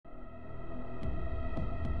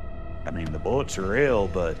I mean, the bullets are real,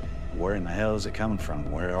 but where in the hell is it coming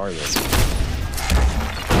from? Where are they?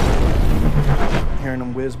 Hearing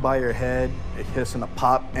them whiz by your head, it hiss and a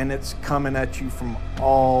pop, and it's coming at you from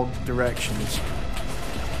all directions.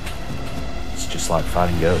 It's just like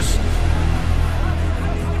fighting ghosts.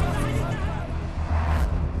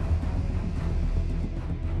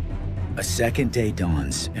 A second day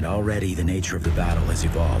dawns, and already the nature of the battle has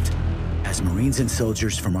evolved. As Marines and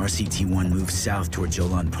soldiers from RCT-1 move south toward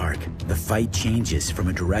Jolan Park, the fight changes from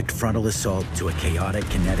a direct frontal assault to a chaotic,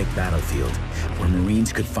 kinetic battlefield, where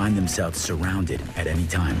Marines could find themselves surrounded at any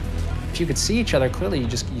time. If you could see each other clearly,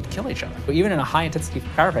 you'd kill each other. But even in a high-intensity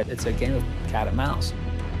firefight, it's a game of cat and mouse.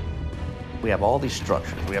 We have all these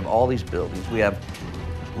structures, we have all these buildings, we have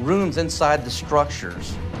rooms inside the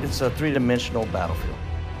structures. It's a three-dimensional battlefield.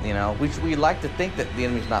 You know, we like to think that the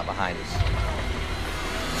enemy's not behind us.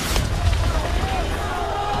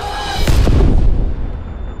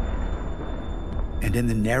 And in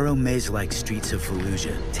the narrow maze-like streets of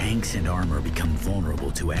Fallujah, tanks and armor become vulnerable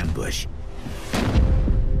to ambush.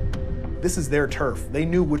 This is their turf. They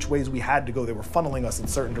knew which ways we had to go. They were funneling us in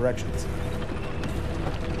certain directions.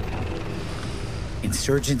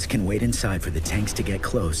 Insurgents can wait inside for the tanks to get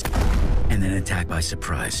close and then attack by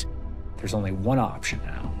surprise. There's only one option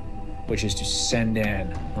now, which is to send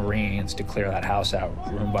in Marines to clear that house out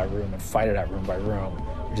room by room and fight it out room by room,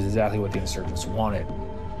 which is exactly what the insurgents wanted.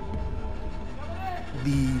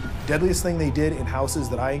 The deadliest thing they did in houses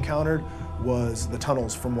that I encountered was the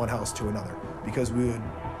tunnels from one house to another, because we would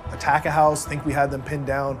attack a house, think we had them pinned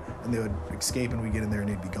down, and they would escape and we'd get in there and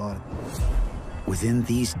they'd be gone. Within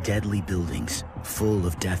these deadly buildings, full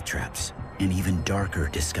of death traps, an even darker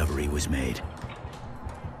discovery was made.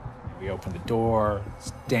 We open the door,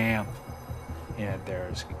 it's damp, and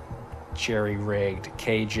there's jerry-rigged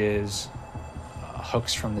cages,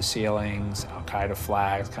 hooks from the ceilings, Al-Qaeda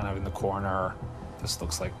flags kind of in the corner. This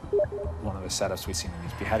looks like one of the setups we've seen in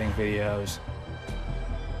these beheading videos.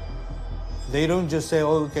 They don't just say,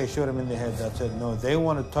 oh, okay, shoot him in the head, that's it. No, they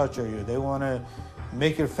want to torture you. They want to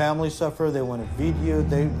make your family suffer. They want to beat you.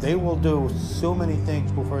 They will do so many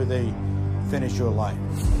things before they finish your life.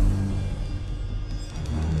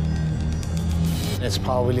 It's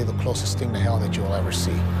probably the closest thing to hell that you'll ever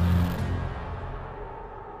see.